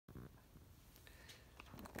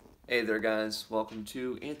Hey there guys, welcome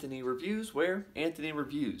to Anthony Reviews, where Anthony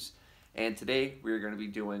reviews. And today we're going to be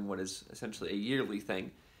doing what is essentially a yearly thing.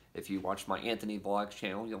 If you watch my Anthony Vlogs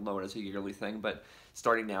channel, you'll know it as a yearly thing, but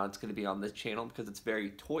starting now it's going to be on this channel because it's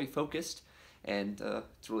very toy focused, and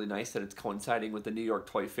it's really nice that it's coinciding with the New York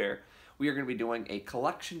Toy Fair. We are going to be doing a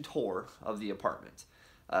collection tour of the apartment.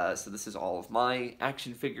 So this is all of my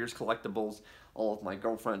action figures collectibles, all of my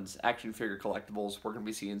girlfriend's action figure collectibles. We're going to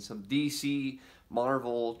be seeing some DC,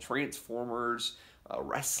 Marvel, Transformers,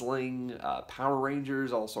 wrestling, Power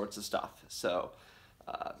Rangers, all sorts of stuff. So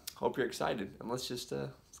hope you're excited, and let's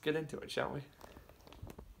get into it, shall we?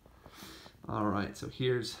 Alright, so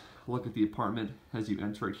here's a look at the apartment as you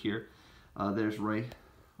enter it here. There's Ray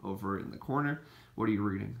over in the corner. What are you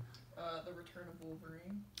reading? The Return of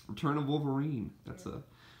Wolverine. Return of Wolverine. It's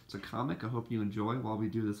a comic I hope you enjoy while we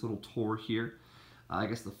do this little tour here. I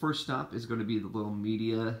guess the first stop is going to be the little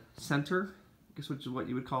media center, I guess, which is what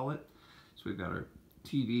you would call it. So we've got our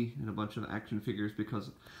TV and a bunch of action figures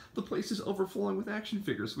because the place is overflowing with action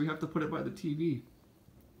figures, so we have to put it by the TV.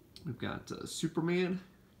 We've got Superman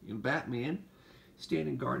and Batman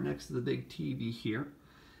standing guard next to the big TV here.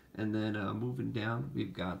 And then moving down,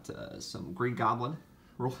 we've got some Green Goblin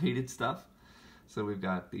related stuff. So we've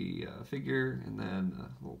got the figure and then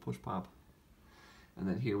a little push pop. And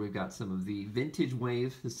then here we've got some of the vintage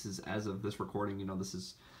wave. This is, as of this recording, you know, this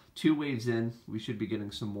is 2 waves in. We should be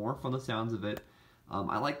getting some more from the sounds of it.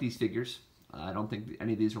 I like these figures. I don't think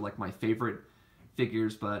any of these are like my favorite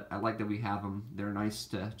figures, but I like that we have them. They're nice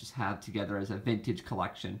to just have together as a vintage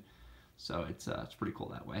collection. So it's pretty cool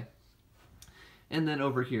that way. And then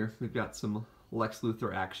over here, we've got some Lex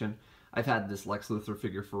Luthor action. I've had this Lex Luthor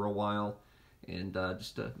figure for a while, and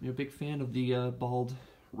just a big fan of the bald,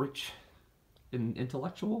 rich,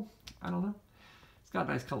 intellectual. I don't know. It's got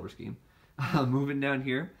a nice color scheme. Moving down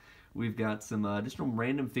here, we've got some just some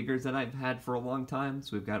random figures that I've had for a long time.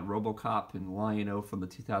 So we've got RoboCop and Lion-O from the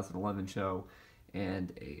 2011 show,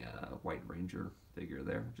 and a White Ranger figure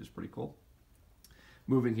there, which is pretty cool.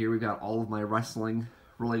 Moving here, we've got all of my wrestling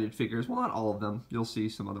related figures. Well, not all of them. You'll see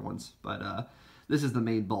some other ones, but this is the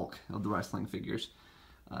main bulk of the wrestling figures.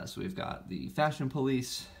 So we've got the Fashion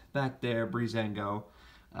Police back there, Breezango.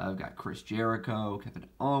 We've got Chris Jericho, Kevin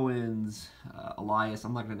Owens, Elias.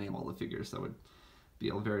 I'm not going to name all the figures. That would be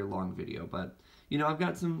a very long video. But, you know, I've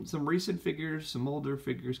got some recent figures, some older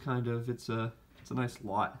figures, kind of. It's a nice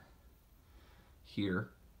lot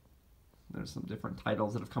here. There's some different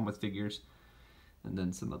titles that have come with figures. And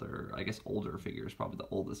then some other, I guess, older figures, probably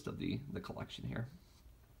the oldest of the collection here.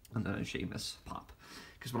 And then a Sheamus pop.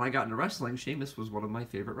 Because when I got into wrestling, Sheamus was one of my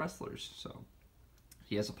favorite wrestlers. So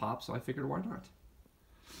he has a pop, so I figured why not.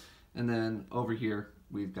 And then over here,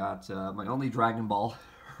 we've got my only Dragon Ball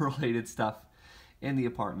related stuff in the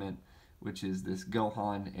apartment, which is this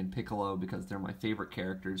Gohan and Piccolo, because they're my favorite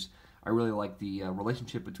characters. I really like the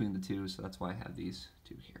relationship between the two, so that's why I have these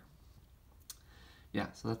two here. Yeah,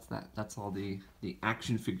 so that's that. That's all the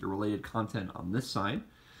action figure related content on this side.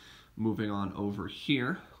 Moving on over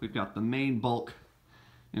here, we've got the main bulk.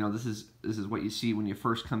 You know, this is what you see when you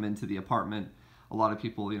first come into the apartment. A lot of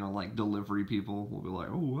people, you know, like delivery people, will be like,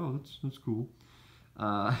 "Oh, wow, that's cool."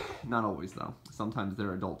 Not always though. Sometimes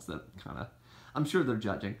they're adults that kind of, I'm sure they're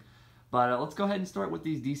judging. But let's go ahead and start with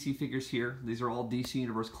these DC figures here. These are all DC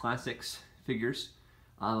Universe Classics figures.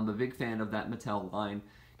 I'm a big fan of that Mattel line.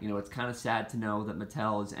 You know, it's kind of sad to know that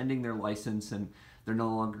Mattel is ending their license and they're no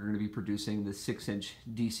longer going to be producing the 6-inch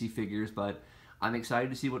DC figures, but I'm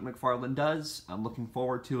excited to see what McFarlane does. I'm looking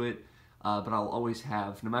forward to it, but I'll always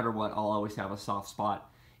have, no matter what, I'll always have a soft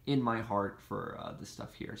spot in my heart for this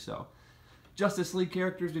stuff here. So, Justice League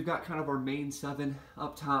characters, we've got kind of our main 7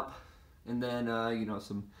 up top, and then, you know,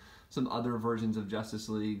 some other versions of Justice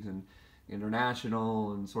League and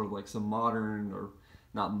International and sort of like some modern, or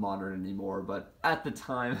not modern anymore, but at the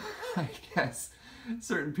time, I guess,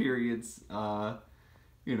 certain periods,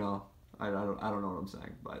 you know, I don't know what I'm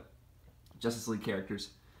saying, but Justice League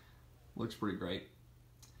characters, looks pretty great.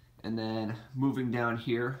 And then moving down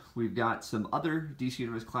here, we've got some other DC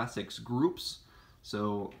Universe Classics groups.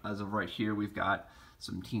 So as of right here, we've got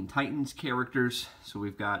some Teen Titans characters. So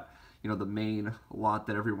we've got, you know, the main lot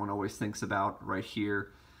that everyone always thinks about right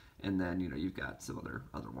here. And then, you know, you've got some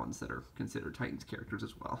other ones that are considered Titans characters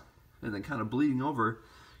as well. And then kind of bleeding over,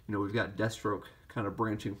 you know, we've got Deathstroke kind of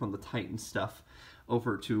branching from the Titans stuff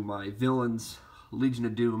over to my villains, Legion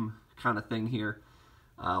of Doom kind of thing here.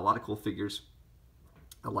 A lot of cool figures.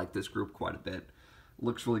 I like this group quite a bit.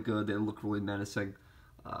 Looks really good. They look really menacing.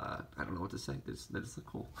 I don't know what to say. They just look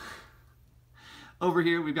cool. Over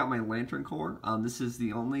here, we've got my Lantern Corps. This is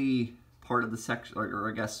the only part of the section, or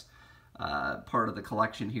I guess part of the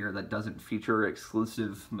collection here that doesn't feature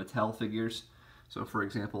exclusive Mattel figures. So for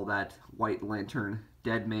example, that White Lantern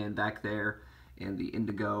Dead Man back there and the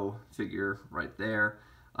Indigo figure right there,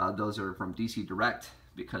 those are from DC Direct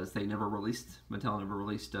because they never released, Mattel never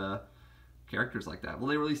released characters like that. Well,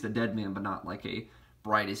 they released a Dead Man, but not like a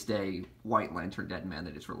Brightest Day White Lantern Dead Man.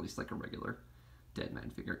 They just released like a regular Dead Man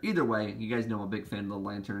figure. Either way, you guys know I'm a big fan of the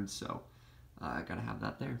lanterns, so I gotta have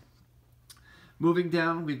that there. Moving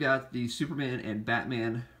down, we've got the Superman and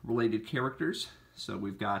Batman related characters. So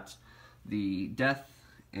we've got the Death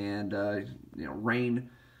and Reign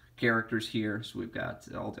characters here. So we've got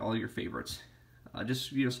all your favorites.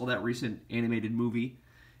 Just saw that recent animated movie,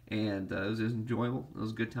 and it was enjoyable. It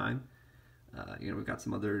was a good time. We've got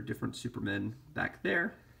some other different Supermen back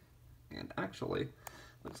there, and actually,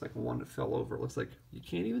 looks like one that fell over. Looks like you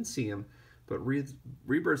can't even see him, but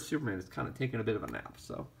Rebirth Superman is kind of taking a bit of a nap,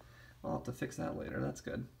 so I'll have to fix that later. That's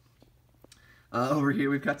good. Over here,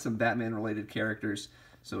 we've got some Batman-related characters.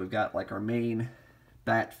 So we've got like our main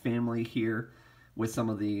Bat family here with some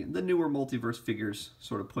of the newer multiverse figures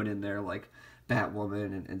sort of put in there, like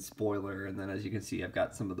Batwoman and Spoiler. And then as you can see, I've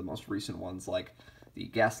got some of the most recent ones like the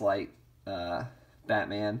Gaslight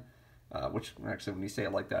Batman, which actually when you say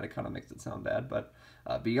it like that, it kind of makes it sound bad, but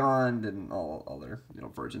Beyond and all other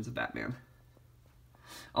versions of Batman.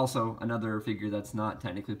 Also, another figure that's not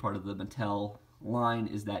technically part of the Mattel line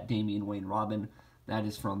is that Damian Wayne Robin. That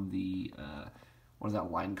is from the, what is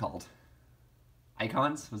that line called?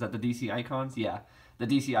 Icons? Was that the DC Icons? Yeah, the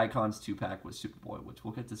DC Icons 2-pack with Superboy, which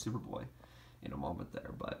we'll get to Superboy in a moment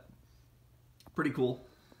there, but pretty cool.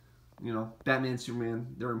 Batman,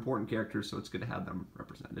 Superman, they're important characters, so it's good to have them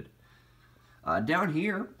represented. Down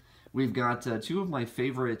here, we've got two of my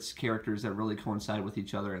favorite characters that really coincide with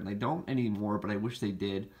each other, and they don't anymore, but I wish they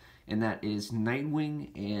did, and that is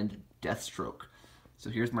Nightwing and Deathstroke.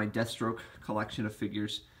 So here's my Deathstroke collection of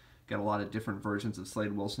figures. Got a lot of different versions of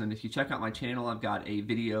Slade Wilson. If you check out my channel, I've got a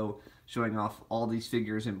video showing off all these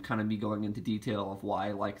figures and kind of me going into detail of why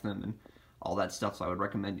I like them and all that stuff, so I would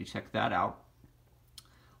recommend you check that out.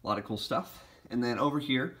 A lot of cool stuff. And then over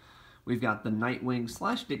here, we've got the Nightwing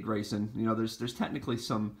 / Dick Grayson. There's technically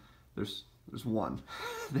there's one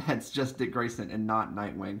that's just Dick Grayson and not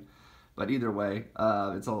Nightwing, but either way,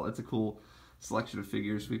 it's a cool selection of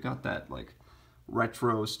figures. We've got that like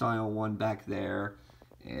retro style one back there,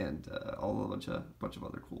 and a bunch of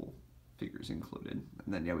other cool figures included.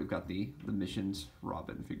 And then we've got the Missions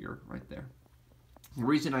Robin figure right there. The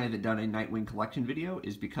reason I haven't done a Nightwing collection video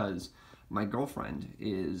is because my girlfriend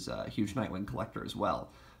is a huge Nightwing collector as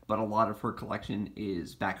well, but a lot of her collection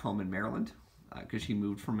is back home in Maryland because she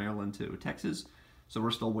moved from Maryland to Texas, so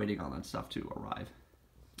we're still waiting on that stuff to arrive.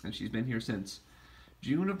 And she's been here since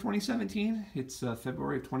June of 2017. It's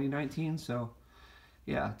February of 2019, so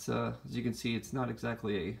yeah, it's as you can see, it's not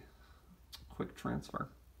exactly a quick transfer.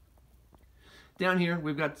 Down here,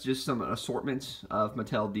 we've got just some assortments of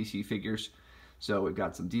Mattel DC figures. So we've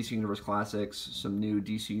got some DC Universe Classics, some new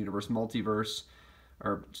DC Universe Multiverse,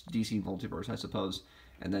 or DC Multiverse, I suppose,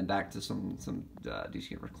 and then back to some DC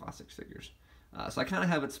Universe Classics figures. So I kind of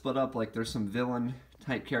have it split up, like there's some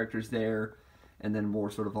villain-type characters there, and then more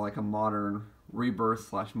sort of like a modern Rebirth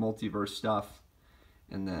 / Multiverse stuff,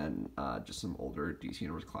 and then just some older DC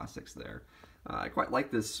Universe Classics there. I quite like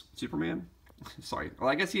this Superman. Sorry, well,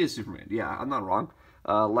 I guess he is Superman. Yeah, I'm not wrong.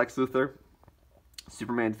 Lex Luthor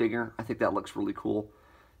Superman figure. I think that looks really cool.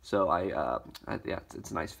 So yeah,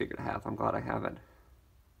 it's a nice figure to have. I'm glad I have it.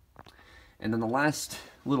 And then the last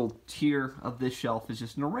little tier of this shelf is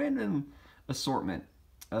just a random assortment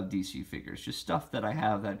of DC figures. Just stuff that I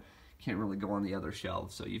have that can't really go on the other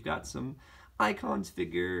shelves. So you've got some Icons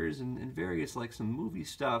figures and various like some movie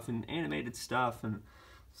stuff and animated stuff and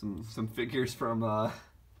some figures from the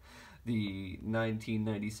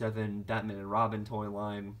 1997 Batman and Robin toy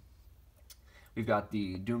line. We've got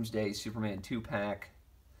the Doomsday Superman 2-pack.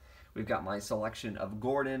 We've got my selection of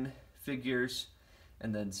Gordon figures,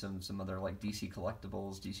 and then some other like DC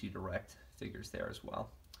collectibles, DC Direct figures there as well.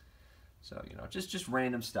 So just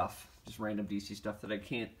random stuff, just random DC stuff that I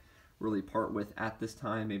can't really part with at this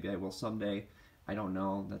time. Maybe I will someday. I don't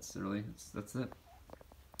know. That's it.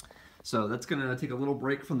 So that's gonna take a little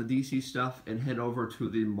break from the DC stuff and head over to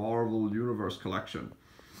the Marvel Universe collection.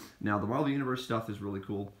 Now the Marvel Universe stuff is really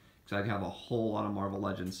cool because I have a whole lot of Marvel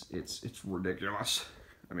Legends. It's ridiculous.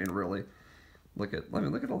 I mean, really. Look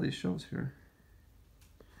at all these shows here.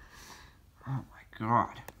 Oh my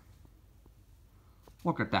god.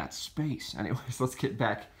 Look at that space. Anyways, let's get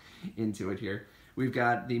back into it here. We've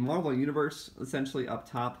got the Marvel Universe essentially up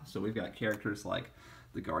top. So we've got characters like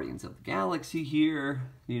the Guardians of the Galaxy here,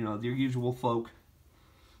 your usual folk.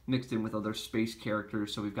 mixed in with other space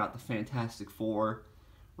characters. So we've got the Fantastic Four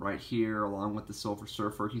right here, along with the Silver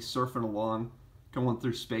Surfer. He's surfing along, going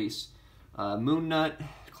through space. Moon Nut,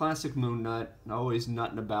 classic Moon Nut, always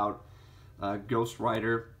nutting about. Ghost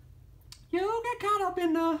Rider. You get caught up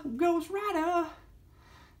in the Ghost Rider.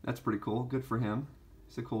 That's pretty cool. Good for him.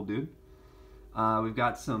 He's a cool dude. We've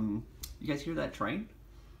got some... You guys hear that train?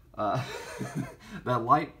 That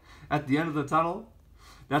light at the end of the tunnel?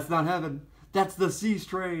 That's not heaven. That's the Seas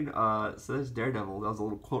train. So there's Daredevil. That was a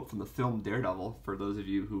little quote from the film Daredevil, for those of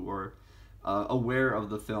you who are aware of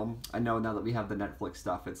the film. I know now that we have the Netflix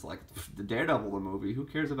stuff, it's like, the Daredevil, the movie, who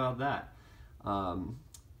cares about that?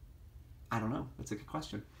 I don't know. That's a good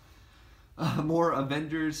question. More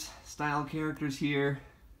Avengers-style characters here.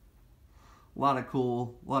 A lot of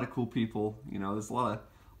cool people. You know, there's a lot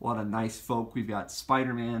of nice folk. We've got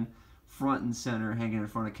Spider-Man front and center, hanging in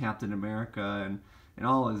front of Captain America, and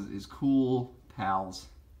all his cool pals.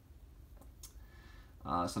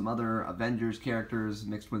 Some other Avengers characters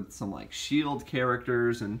mixed with some like S.H.I.E.L.D.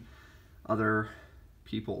 characters and other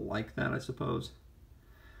people like that, I suppose.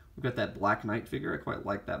 We've got that Black Knight figure. I quite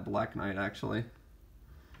like that Black Knight, actually.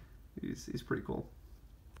 He's pretty cool.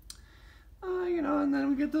 You know, and then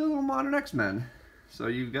we get the little modern X-Men. So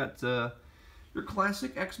you've got your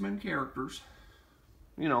classic X-Men characters.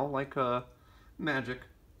 You know, like Magic.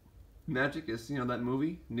 Magic is, you know, that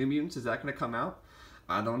movie, New Mutants. Is that going to come out?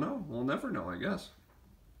 I don't know. We'll never know, I guess.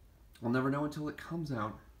 We'll never know until it comes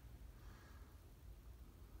out.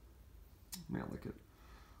 Man,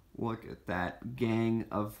 look at that gang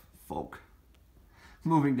of folk.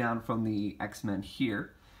 Moving down from the X-Men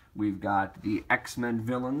here, we've got the X-Men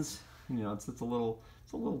villains. You know, it's a little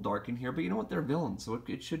dark in here, but you know what? They're villains, so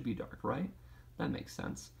it should be dark, right? That makes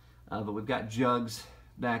sense. But we've got Jugs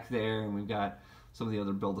back there, and we've got some of the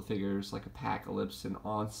other Build-A-Figures like Apocalypse and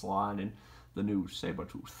Onslaught and the new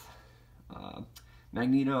Sabretooth.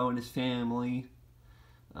 Magneto and his family.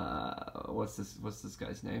 What's this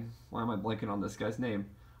guy's name? Why am I blanking on this guy's name?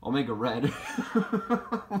 Omega Red.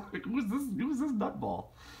 Who's this nutball?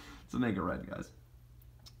 It's Omega Red, guys.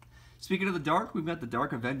 Speaking of the dark, we've got the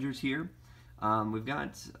Dark Avengers here. We've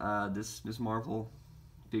got this Ms. Marvel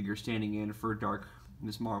figure standing in for Dark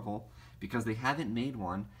Ms. Marvel because they haven't made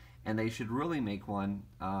one, and they should really make one.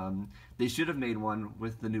 They should have made one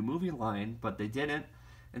with the new movie line, but they didn't,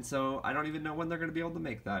 and so I don't even know when they're going to be able to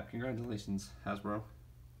make that. Congratulations, Hasbro.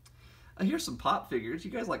 Here's some Pop figures. You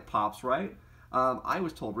guys like Pops, right? I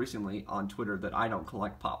was told recently on Twitter that I don't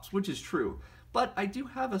collect Pops, which is true. But I do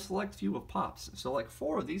have a select few of Pops. So like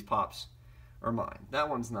 4 of these Pops are mine. That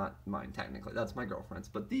one's not mine technically. That's my girlfriend's.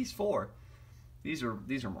 But these 4, these are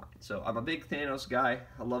mine. So I'm a big Thanos guy.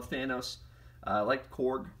 I love Thanos. I liked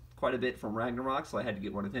Korg quite a bit from Ragnarok, so I had to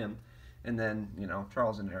get one of him. And then, you know,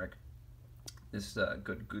 Charles and Eric. This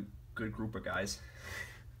good group of guys.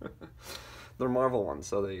 They're Marvel ones,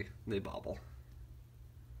 so they bobble.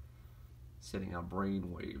 Sitting on brain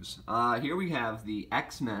waves. Here we have the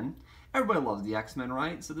X-Men. Everybody loves the X-Men,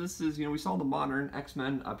 right? So this is, you know, we saw the modern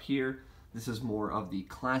X-Men up here. This is more of the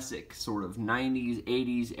classic sort of 90s,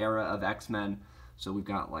 80s era of X-Men. So we've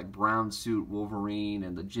got like Brown Suit Wolverine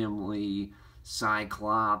and the Jim Lee,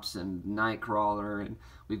 Cyclops and Nightcrawler, and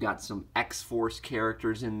we've got some X-Force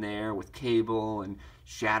characters in there with Cable and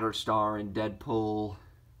Shatterstar and Deadpool.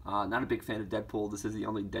 Not a big fan of Deadpool. This is the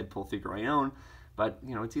only Deadpool figure I own, but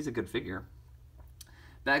you know, he's a good figure.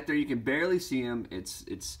 Back there, you can barely see him.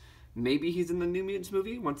 It's maybe he's in the New Mutants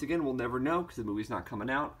movie. Once again, we'll never know because the movie's not coming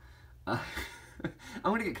out. I'm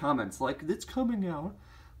gonna get comments like, "It's coming out."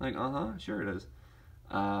 Like, sure it is.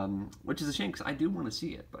 Which is a shame because I do want to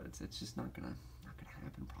see it, but it's just not gonna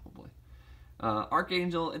happen probably.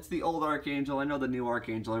 Archangel, it's the old Archangel. I know the new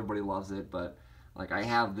Archangel, everybody loves it, but like I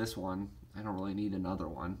have this one. I don't really need another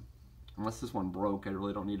one. Unless this one broke, I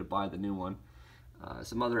really don't need to buy the new one.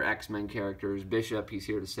 Some other X-Men characters. Bishop, he's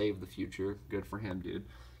here to save the future. Good for him, dude.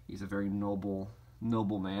 He's a very noble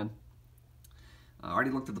man. I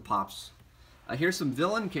already looked at the Pops. Here's some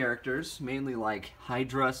villain characters, mainly like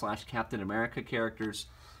Hydra / Captain America characters.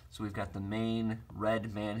 So we've got the main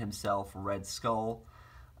Red Man himself, Red Skull.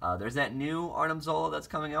 There's that new Arnim Zola that's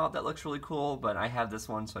coming out. That looks really cool, but I have this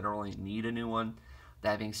one, so I don't really need a new one.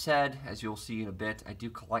 That being said, as you'll see in a bit, I do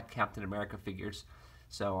collect Captain America figures,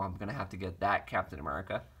 so I'm going to have to get that Captain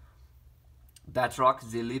America. Batroc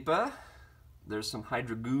Zilipa. There's some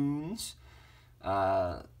Hydra Goons.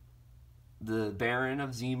 The Baron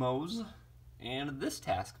of Zemos. And this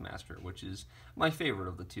Taskmaster, which is my favorite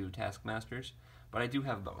of the 2 Taskmasters, but I do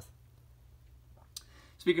have both.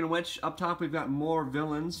 Speaking of which, up top we've got more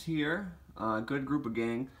villains here. Good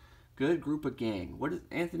Good group of gang. What is,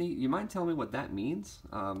 Anthony, you mind telling me what that means?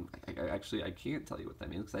 Actually, I can't tell you what that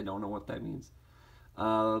means because I don't know what that means.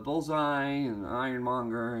 Bullseye and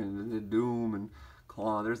Ironmonger and Doom and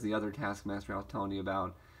Claw. There's the other Taskmaster I was telling you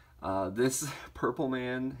about. This purple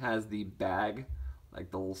man has the bag, like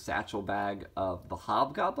the little satchel bag of the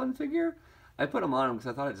Hobgoblin figure. I put him on him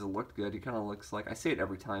because I thought it just looked good. He kind of looks like, I say it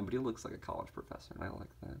every time, but he looks like a college professor, and I like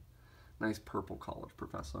that. Nice purple college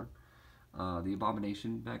professor. The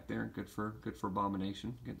Abomination back there, good for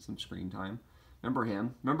Abomination, getting some screen time. Remember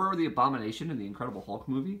him? Remember the Abomination in the Incredible Hulk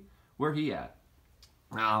movie? Where he at?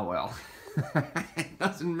 Oh well, it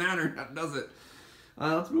doesn't matter, does it?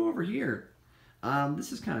 Let's move over here.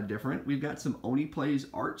 This is kind of different. We've got some Oni Plays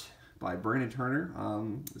art by Brandon Turner.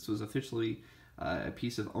 This was officially a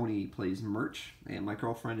piece of Oni Plays merch, and my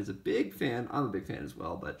girlfriend is a big fan. I'm a big fan as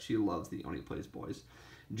well, but she loves the Oni Plays boys,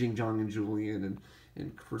 Jing Jong and Julian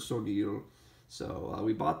and Kursogio. So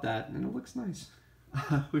we bought that, and it looks nice.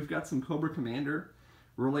 We've got some Cobra Commander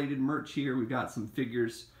related merch here. We've got some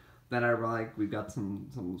figures that I like. We've got some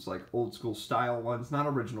like old school style ones, not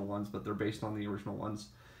original ones, but they're based on the original ones.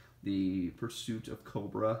 The Pursuit of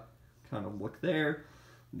Cobra kind of look there.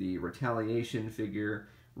 The Retaliation figure,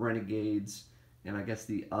 Renegades, and I guess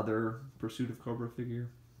the other Pursuit of Cobra figure.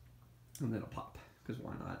 And then a pop, because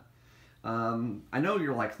why not? I know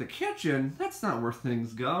you're like, the kitchen, that's not where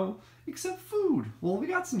things go, except food. Well, we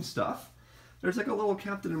got some stuff. There's like a little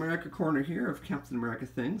Captain America corner here of Captain America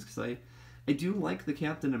things, because I do like the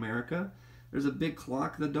Captain America. There's a big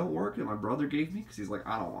clock that don't work that my brother gave me, because he's like,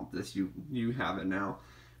 I don't want this, you have it now.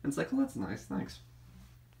 And it's like, well, that's nice, thanks.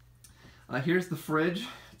 Here's the fridge.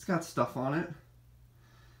 It's got stuff on it.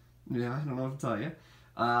 Yeah, I don't know what to tell you.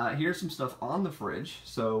 Here's some stuff on the fridge.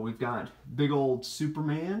 So we've got big old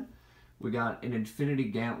Superman. We got an Infinity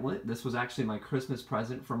Gauntlet. This was actually my Christmas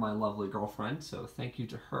present from my lovely girlfriend, so thank you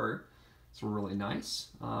to her. It's really nice.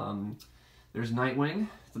 There's Nightwing.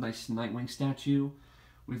 It's a nice Nightwing statue.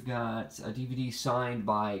 We've got a DVD signed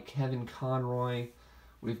by Kevin Conroy.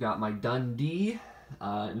 We've got my Dundee.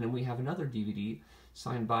 And then we have another DVD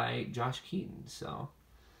signed by Josh Keaton. So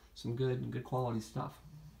some good quality stuff.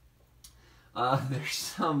 There's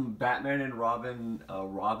some Batman and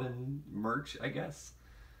Robin merch, I guess.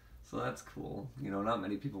 So that's cool. You know, not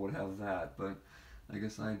many people would have that, but I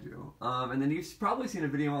guess I do. And then you've probably seen a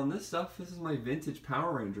video on this stuff. This is my vintage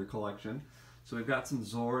Power Ranger collection. So we've got some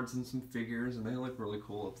Zords and some figures, and they look really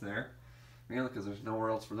cool up there. Mainly because there's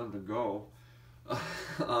nowhere else for them to go.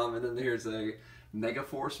 And then there's a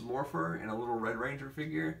Megaforce Morpher and a little Red Ranger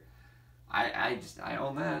figure. I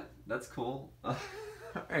own that. That's cool.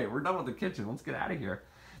 Alright, we're done with the kitchen. Let's get out of here.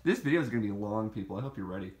 This video is going to be long, people. I hope you're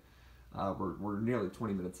ready. We're nearly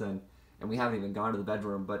 20 minutes in, and we haven't even gone to the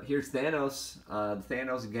bedroom. But here's Thanos, the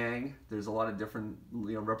Thanos gang. There's a lot of different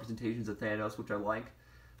representations of Thanos, which I like.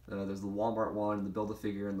 There's the Walmart one, the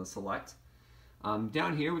Build-A-Figure, and the Select.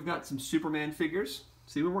 Down here, we've got some Superman figures.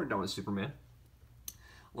 See, we weren't done with Superman.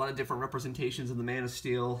 A lot of different representations of the Man of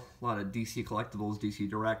Steel. A lot of DC collectibles, DC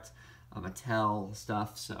Direct, Mattel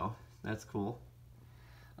stuff, so that's cool.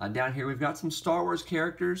 Down here, we've got some Star Wars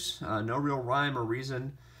characters. No real rhyme or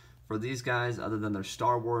reason for these guys other than they're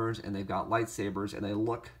Star Wars and they've got lightsabers and they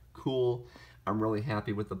look cool. I'm really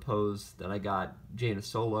happy with the pose that I got Jaina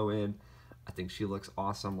Solo in. I think she looks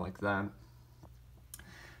awesome like that.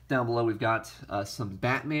 Down below we've got some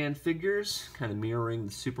Batman figures, kind of mirroring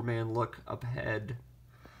the Superman look up ahead.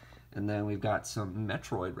 And then we've got some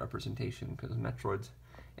Metroid representation, because Metroid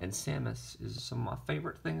and Samus is some of my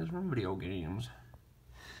favorite things from video games.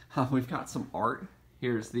 We've got some art.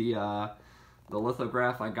 Here's the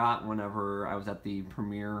lithograph I got whenever I was at the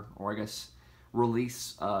premiere, or I guess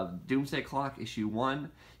release of Doomsday Clock issue 1.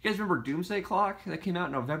 You guys remember Doomsday Clock? That came out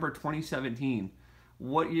in November 2017.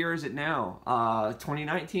 What year is it now?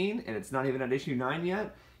 2019, and it's not even at issue 9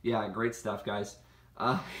 yet? Yeah, great stuff, guys.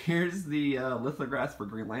 Here's the lithographs for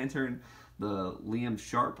Green Lantern, the Liam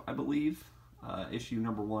Sharp, I believe, issue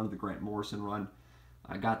number 1 of the Grant Morrison run.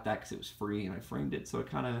 I got that because it was free and I framed it, so it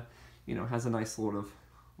kind of, has a nice sort of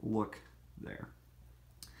look there.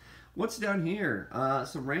 What's down here?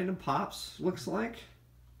 Some random pops, looks like,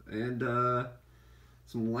 and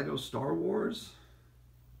some Lego Star Wars.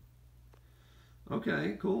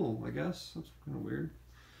 Okay, cool, I guess. That's kind of weird.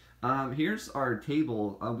 Here's our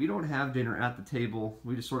table. We don't have dinner at the table.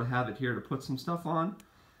 We just sort of have it here to put some stuff on,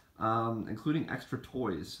 including extra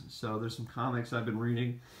toys. So there's some comics I've been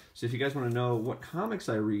reading. So if you guys want to know what comics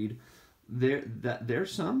I read,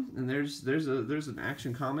 there's some, and there's an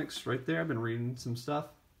Action Comics right there. I've been reading some stuff.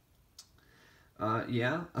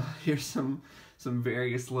 Here's some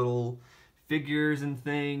various little figures and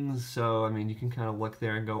things. So I mean, you can kind of look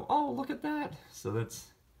there and go, oh, look at that. So that's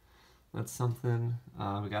something.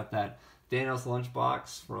 We got that Thanos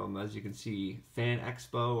lunchbox from, as you can see, Fan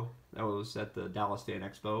Expo. That was at the Dallas Fan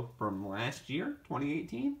Expo from last year,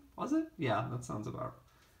 2018, was it? Yeah, that sounds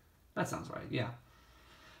right. Yeah.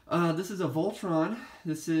 This is a Voltron.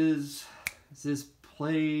 This is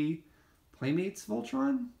Playmates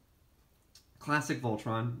Voltron, classic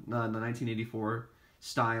Voltron, the 1984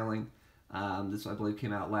 styling. This I believe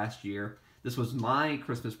came out last year. This was my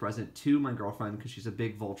Christmas present to my girlfriend because she's a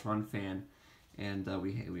big Voltron fan, and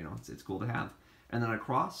it's cool to have. And then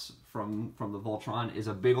across from the Voltron is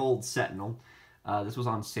a big old Sentinel. This was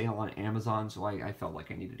on sale on Amazon, so I felt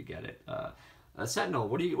like I needed to get it. Sentinel,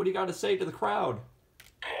 what do you got to say to the crowd?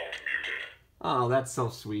 Oh, that's so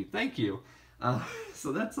sweet. Thank you.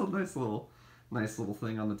 So that's a nice little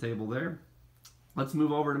thing on the table there. Let's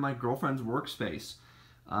move over to my girlfriend's workspace.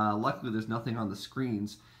 Luckily, there's nothing on the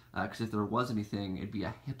screens, because if there was anything, it'd be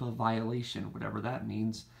a HIPAA violation, whatever that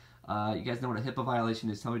means. You guys know what a HIPAA violation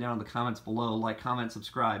is. Tell me down in the comments below. Like, comment,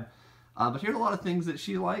 subscribe. But here's a lot of things that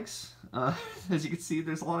she likes. As you can see,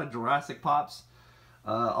 there's a lot of Jurassic Pops.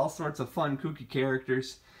 All sorts of fun, kooky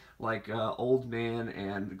characters, like Old Man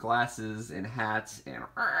and glasses and hats, and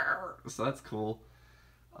so that's cool.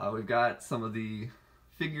 We've got some of the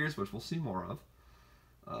figures, which we'll see more of.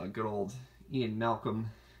 Good old Ian Malcolm,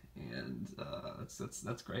 and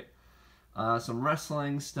that's great. Some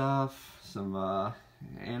wrestling stuff, some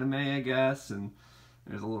anime, I guess, and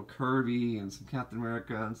there's a little Kirby and some Captain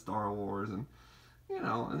America and Star Wars, and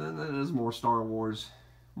and then there's more Star Wars.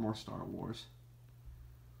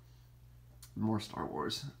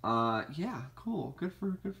 Yeah, cool. Good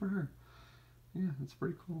for her. Yeah, that's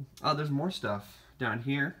pretty cool. There's more stuff down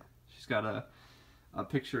here. She's got a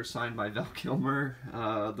picture signed by Val Kilmer.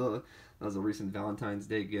 That was a recent Valentine's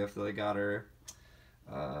Day gift that I got her.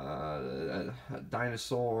 A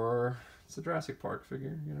dinosaur. It's a Jurassic Park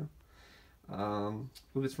figure,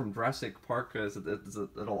 Who is from Jurassic Park? Is it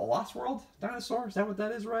a Lost World dinosaur? Is that what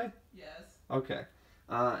that is, Ray? Yes. Okay.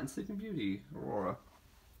 And Sleeping Beauty, Aurora.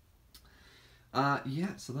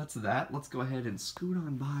 Yeah, so that's that. Let's go ahead and scoot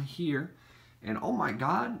on by here. And oh my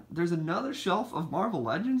god, there's another shelf of Marvel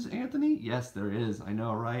Legends, Anthony? Yes, there is. I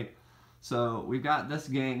know, right? So we've got this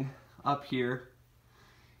gang up here.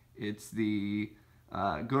 It's the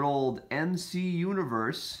good old MC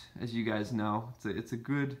Universe, as you guys know. It's a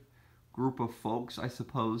good group of folks, I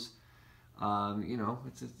suppose.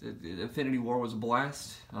 Infinity War was a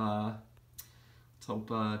blast.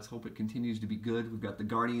 Let's hope it continues to be good. We've got the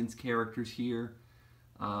Guardians characters here.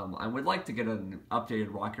 I would like to get an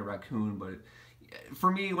updated Rocket Raccoon, but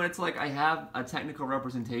for me, when it's like I have a technical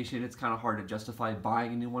representation, it's kind of hard to justify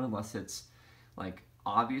buying a new one unless it's like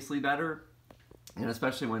obviously better. And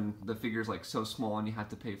especially when the figure's like so small and you have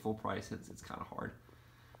to pay full price, it's kind of hard.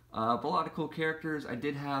 But a lot of cool characters. I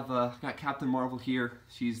did have got Captain Marvel here.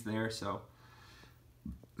 She's there, so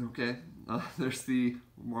okay. There's the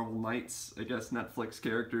Marvel Knights, I guess, Netflix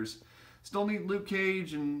characters. Still need Luke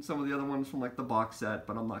Cage and some of the other ones from like the box set,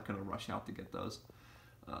 but I'm not going to rush out to get those.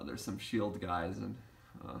 There's some S.H.I.E.L.D. guys, and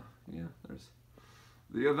yeah, there's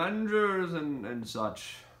the Avengers and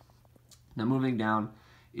such. Now moving down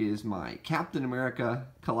is my Captain America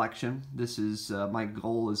collection. This is my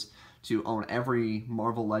goal is to own every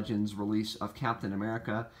Marvel Legends release of Captain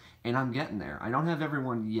America, and I'm getting there. I don't have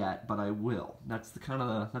everyone yet, but I will. That's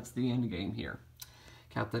the end game here.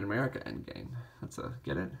 Captain America end game.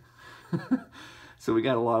 Get it? So we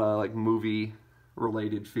got a lot of like movie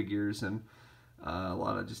related figures and a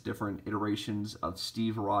lot of just different iterations of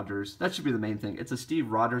Steve Rogers. That should be the main thing. It's a Steve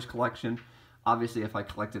Rogers collection. Obviously, if I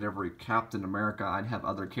collected every Captain America, I'd have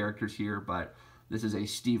other characters here, but this is a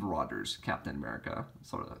Steve Rogers Captain America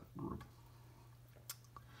sort of group.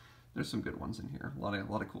 There's some good ones in here. A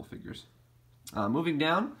lot of cool figures. Moving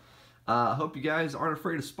down, I hope you guys aren't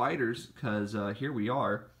afraid of spiders, because here we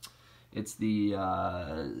are. It's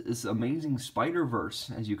this amazing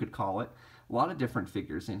Spider-Verse, as you could call it. A lot of different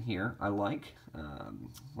figures in here. I like a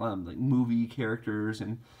lot of like movie characters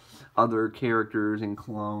and other characters and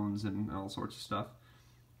clones and all sorts of stuff.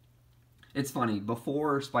 It's funny,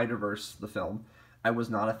 before Spider-Verse, the film, I was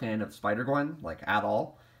not a fan of Spider-Gwen, like, at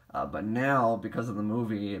all. But now, because of the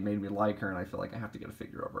movie, it made me like her, and I feel like I have to get a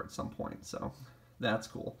figure of her at some point, so that's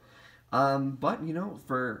cool. But,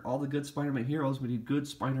 for all the good Spider-Man heroes, we need good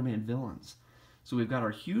Spider-Man villains. So we've got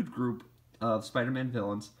our huge group of Spider-Man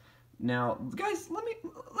villains. Now, guys, let me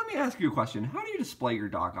ask you a question. How do you display your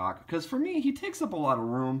Doc Ock? Because for me, he takes up a lot of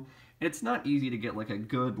room, and it's not easy to get, like, a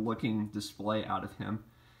good-looking display out of him.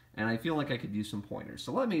 And I feel like I could use some pointers.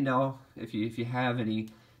 So let me know if you have any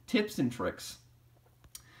tips and tricks.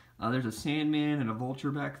 There's a Sandman and a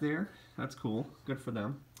Vulture back there. That's cool. Good for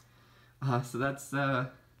them. So that's,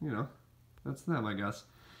 you know, that's them, I guess.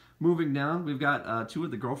 Moving down, we've got two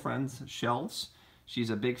of the girlfriends' shelves. She's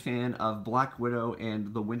a big fan of Black Widow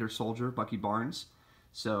and the Winter Soldier, Bucky Barnes.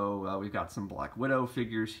 So we've got some Black Widow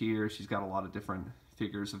figures here. She's got a lot of different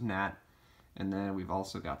figures of Nat. And then we've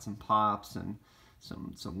also got some Pops and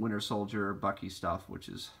some Winter Soldier, Bucky stuff, which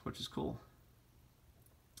is cool.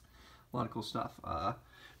 A lot of cool stuff.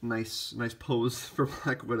 Nice pose for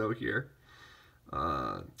Black Widow here.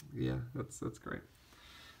 Yeah, that's great.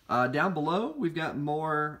 Down below, we've got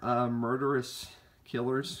more murderous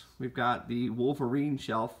killers. We've got the Wolverine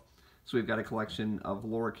shelf. So we've got a collection of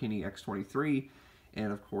Laura Kinney X-23,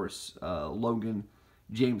 and of course Logan,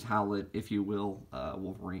 James Howlett, if you will,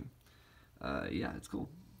 Wolverine. Yeah, it's cool.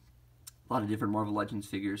 A lot of different Marvel Legends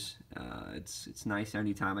figures. It's nice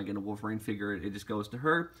anytime I get a Wolverine figure, it just goes to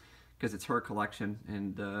her because it's her collection.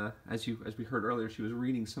 And as we heard earlier, she was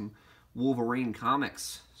reading some Wolverine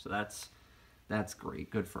comics, so that's great.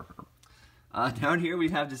 Good for her. Down here we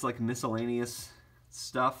have just like miscellaneous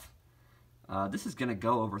stuff. This is gonna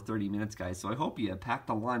go over 30 minutes, guys, so I hope you packed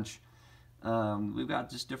a lunch. We've got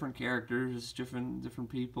just different characters, different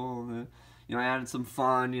people. You know, I added some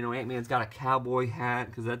fun. You know, Ant-Man's got a cowboy hat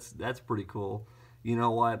because that's pretty cool. You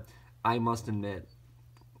know what? I must admit,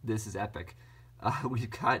 this is epic. We've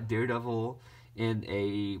got Daredevil in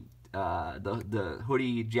the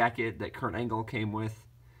hoodie jacket that Kurt Angle came with.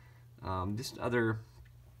 Just other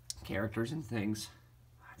characters and things.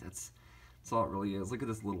 That's all it really is. Look at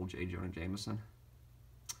this little J. Jonah Jameson.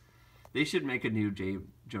 They should make a new J.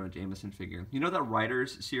 Jonah Jameson figure. You know that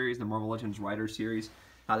Riders series, the Marvel Legends Riders series?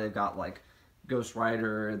 How they've got like Ghost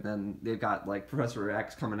Rider, and then they've got like Professor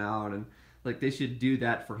X coming out, and like they should do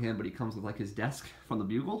that for him, but he comes with like his desk from the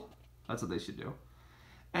Bugle. That's what they should do.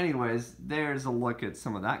 Anyways, there's a look at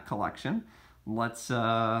some of that collection. Let's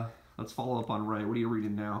follow up on Ray. What are you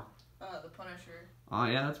reading now? The Punisher. Oh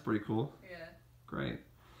yeah, that's pretty cool. Yeah. Great.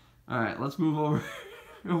 All right, let's move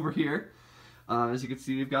over here. As you can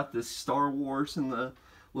see, we've got this Star Wars in the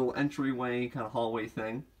little entryway kind of hallway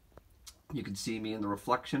thing. You can see me in the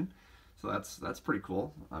reflection, so that's pretty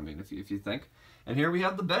cool. I mean, if you think. And here we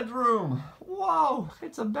have the bedroom. Whoa,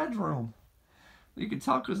 it's a bedroom. You can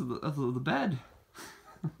tell because of the bed.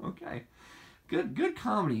 Okay, good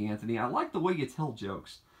comedy, Anthony. I like the way you tell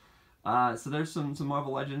jokes. So there's some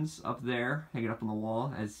Marvel Legends up there, hanging up on the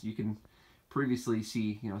wall, as you can previously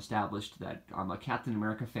see, you know, established that I'm a Captain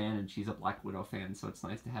America fan and she's a Black Widow fan, so it's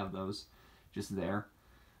nice to have those just there.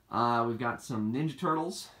 We've got some Ninja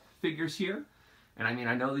Turtles figures here, and I mean,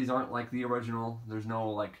 I know these aren't like the original. There's no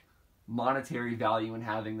like monetary value in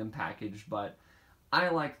having them packaged, but I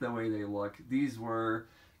like the way they look. These were,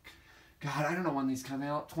 God, I don't know when these come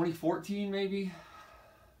out, 2014 maybe?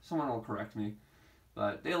 Someone will correct me,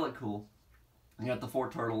 but they look cool. You got the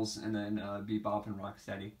 4 turtles and then Bebop and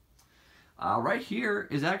Rocksteady. Right here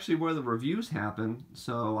is actually where the reviews happen,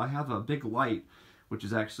 so I have a big light, which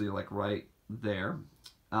is actually like right there,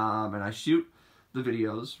 and I shoot the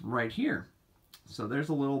videos right here. So there's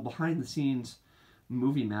a little behind the scenes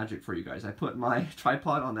movie magic for you guys. I put my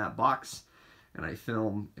tripod on that box and I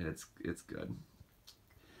film, and it's good.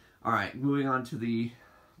 All right, moving on to the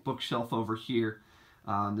bookshelf over here.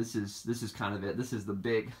 This is kind of it. This is the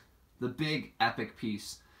big epic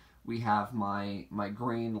piece. We have my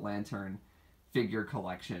Green Lantern figure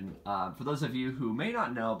collection. For those of you who may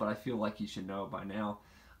not know, but I feel like you should know by now,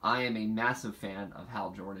 I am a massive fan of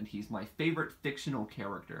Hal Jordan. He's my favorite fictional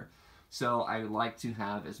character. So I like to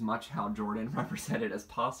have as much Hal Jordan represented as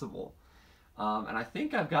possible. And I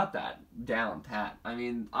think I've got that down pat. I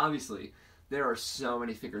mean, obviously, there are so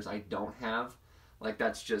many figures I don't have. Like,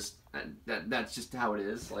 that's just how it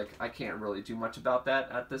is. Like, I can't really do much about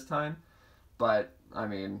that at this time. But, I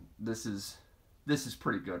mean, this is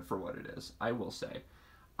pretty good for what it is, I will say.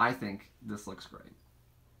 I think this looks great.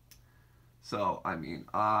 So, I mean,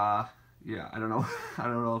 yeah, I don't know. I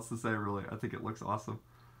don't know what else to say, really. I think it looks awesome.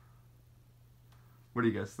 What do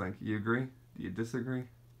you guys think? You agree? Do you disagree?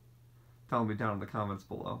 Tell me down in the comments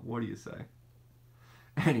below. What do you say?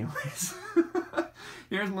 Anyways,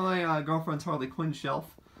 here's my girlfriend's Harley Quinn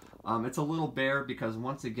shelf. It's a little bare because,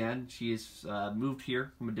 once again, she's moved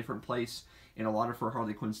here from a different place, and a lot of her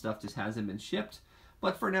Harley Quinn stuff just hasn't been shipped.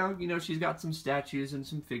 But for now, you know, she's got some statues and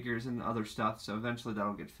some figures and other stuff, so eventually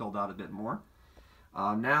that'll get filled out a bit more.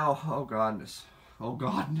 Now, oh godness,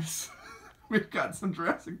 we've got some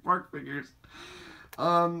Jurassic Park figures.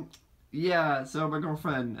 Yeah, so my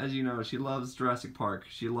girlfriend, as you know, she loves Jurassic Park.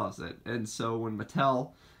 She loves it. And so when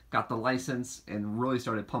Mattel got the license and really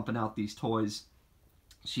started pumping out these toys,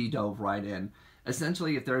 she dove right in.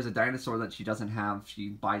 Essentially, if there's a dinosaur that she doesn't have, she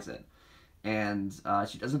buys it. And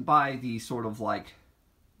she doesn't buy the sort of like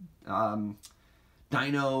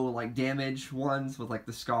dino like damage ones with like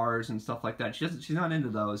the scars and stuff like that. She's not into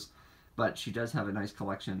those, but she does have a nice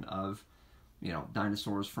collection of, you know,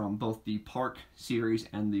 dinosaurs from both the Park series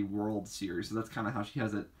and the World series. So that's kind of how she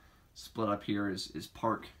has it split up here, is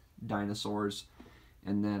Park dinosaurs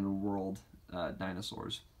and then World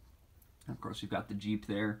dinosaurs. And of course, we've got the Jeep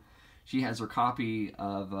there. She has her copy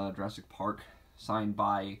of Jurassic Park signed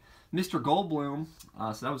by Mr. Goldblum.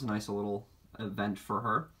 So that was a nice little event for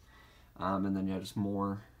her. And then, yeah, just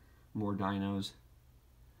more dinos.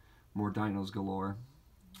 More dinos galore.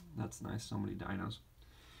 That's nice, so many dinos.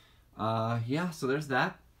 Yeah, so there's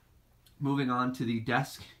that. Moving on to the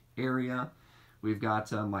desk area. We've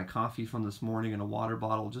got my coffee from this morning and a water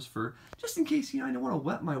bottle just in case, you know, I don't want to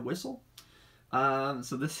wet my whistle.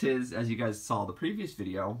 So this is, as you guys saw the previous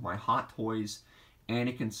video, my Hot Toys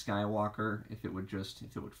Anakin Skywalker. If it would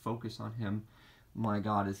focus on him. My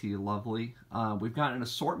God, is he lovely. We've got an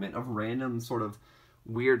assortment of random sort of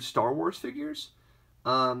weird Star Wars figures.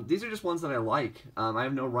 These are just ones that I like. I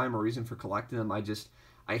have no rhyme or reason for collecting them.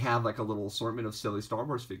 I have like a little assortment of silly Star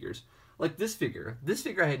Wars figures. Like this figure. This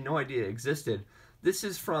figure I had no idea existed. This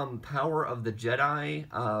is from Power of the Jedi.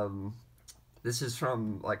 This is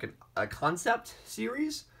from like a concept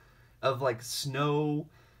series of like Snow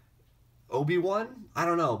Obi-Wan. I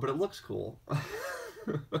don't know, but it looks cool.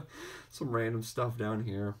 Some random stuff down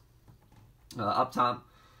here. Up top,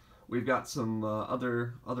 we've got some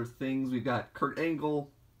other things. We've got Kurt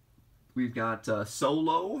Angle. We've got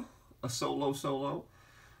Solo.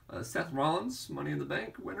 Seth Rollins, Money in the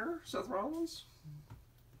Bank winner, Seth Rollins.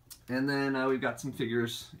 And then we've got some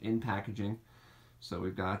figures in packaging. So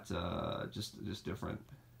we've got just different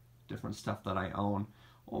stuff that I own.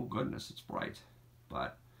 Oh goodness, it's bright.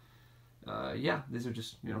 But yeah, these are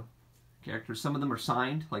just, you know, characters. Some of them are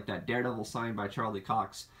signed, like that Daredevil signed by Charlie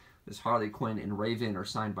Cox. This Harley Quinn and Raven are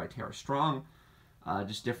signed by Tara Strong.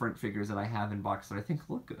 Just different figures that I have in box that I think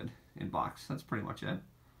look good in box. That's pretty much it.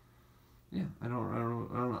 Yeah, I don't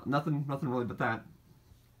know. Nothing really but that.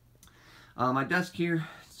 My desk here,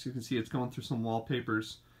 as you can see, it's going through some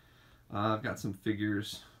wallpapers. I've got some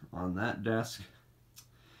figures on that desk.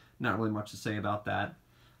 Not really much to say about that.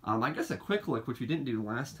 I guess a quick look, which we didn't do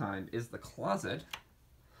last time, is the closet.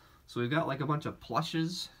 So we've got like a bunch of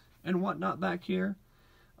plushes and whatnot back here.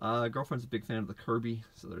 Girlfriend's a big fan of the Kirby,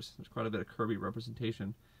 so there's quite a bit of Kirby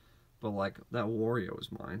representation. But like that Wario is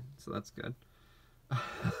mine, so that's good.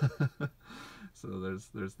 So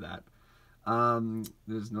there's that.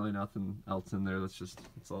 There's really nothing else in there.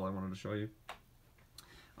 That's all I wanted to show you.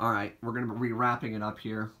 All right, we're gonna be wrapping it up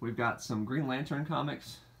here. We've got some Green Lantern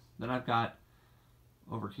comics that I've got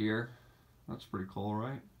over here. That's pretty cool,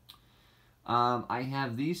 right? I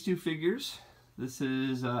have these two figures. This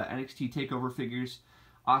is NXT TakeOver figures,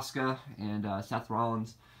 Asuka and Seth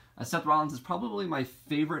Rollins. Seth Rollins is probably my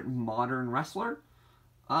favorite modern wrestler.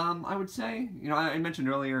 I would say, you know, I mentioned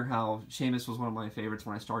earlier how Sheamus was one of my favorites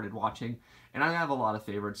when I started watching, and I have a lot of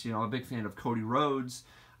favorites. You know, I'm a big fan of Cody Rhodes.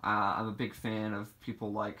 I'm a big fan of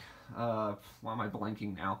people like, why am I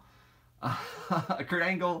blanking now? Kurt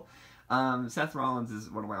Angle. Seth Rollins is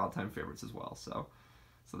one of my all-time favorites as well. So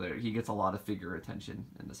there, he gets a lot of figure attention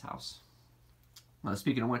in this house.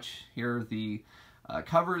 Speaking of which, here are the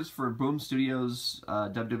covers for Boom Studios'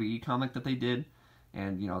 WWE comic that they did,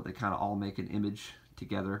 and you know, they kind of all make an image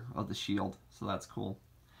together of the Shield, so that's cool.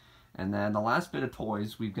 And then the last bit of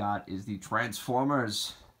toys we've got is the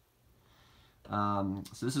Transformers. So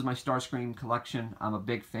this is my Starscream collection. I'm a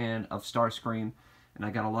big fan of Starscream, and I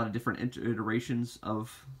got a lot of different iterations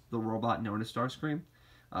of the robot known as Starscream.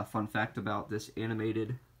 Fun fact about this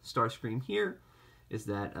animated Starscream here is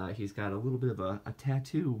that he's got a little bit of a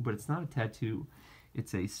tattoo, but it's not a tattoo.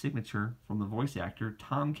 It's a signature from the voice actor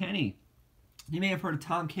Tom Kenny. You may have heard of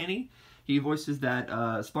Tom Kenny. He voices that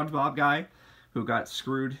SpongeBob guy who got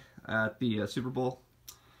screwed at the Super Bowl.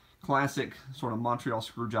 Classic sort of Montreal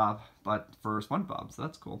screw job, but for SpongeBob, so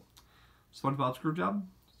that's cool. SpongeBob screw job?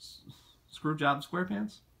 Screw job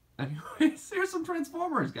SquarePants? Anyways, here's some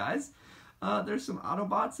Transformers, guys. There's some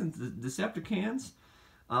Autobots and Decepticons.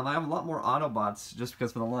 I have a lot more Autobots just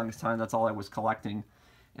because for the longest time that's all I was collecting.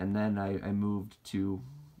 And then I moved to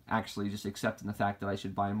actually just accepting the fact that I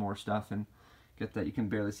should buy more stuff and get that. You can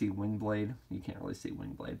barely see Wingblade. You can't really see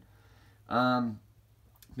Wingblade.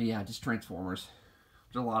 But yeah, just Transformers.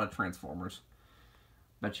 There's a lot of Transformers.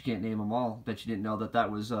 Bet you can't name them all. Bet you didn't know that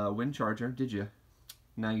that was Windcharger, did you?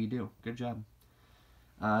 Now you do. Good job.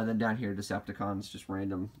 Then down here, Decepticons, just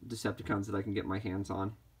random Decepticons that I can get my hands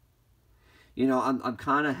on. You know, I'm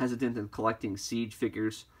kind of hesitant in collecting Siege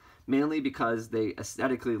figures, mainly because they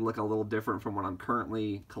aesthetically look a little different from what I'm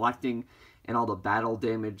currently collecting, and all the battle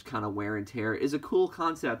damage kind of wear and tear is a cool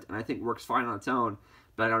concept, and I think works fine on its own,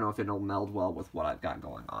 but I don't know if it'll meld well with what I've got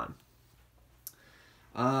going on.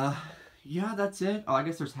 Yeah, that's it. Oh, I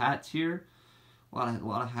guess there's hats here. A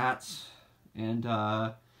lot of hats, and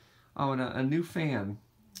oh, and a new fan.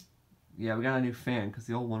 Yeah, we got a new fan because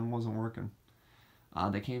the old one wasn't working.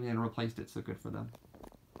 They came in and replaced it, so good for them.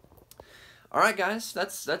 All right, guys,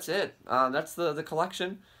 that's it. That's the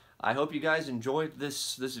collection. I hope you guys enjoyed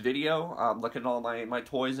this video. Looking at all my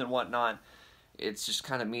toys and whatnot. It's just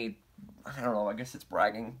kind of me. I don't know. I guess it's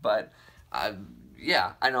bragging, but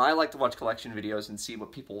yeah, I know I like to watch collection videos and see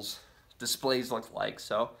what people's displays look like.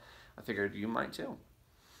 So I figured you might too.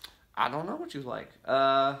 I don't know what you like.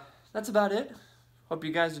 That's about it. Hope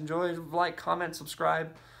you guys enjoyed. Like, comment,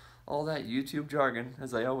 subscribe, all that YouTube jargon,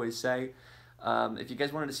 as I always say. If you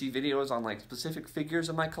guys wanted to see videos on like specific figures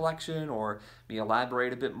in my collection or me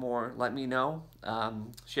elaborate a bit more, let me know.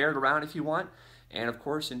 Share it around if you want. And of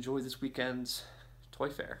course, enjoy this weekend's toy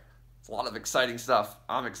fair. It's a lot of exciting stuff.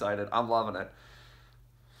 I'm excited. I'm loving it.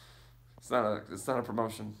 It's not a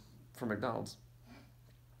promotion for McDonald's.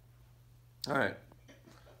 All right.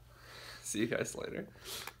 See you guys later.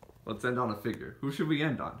 Let's end on a figure. Who should we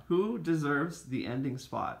end on? Who deserves the ending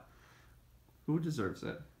spot? Who deserves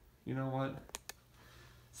it? You know what?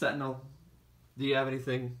 Sentinel, do you have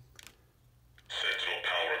anything? Sentinel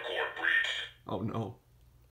power core breach. Oh no.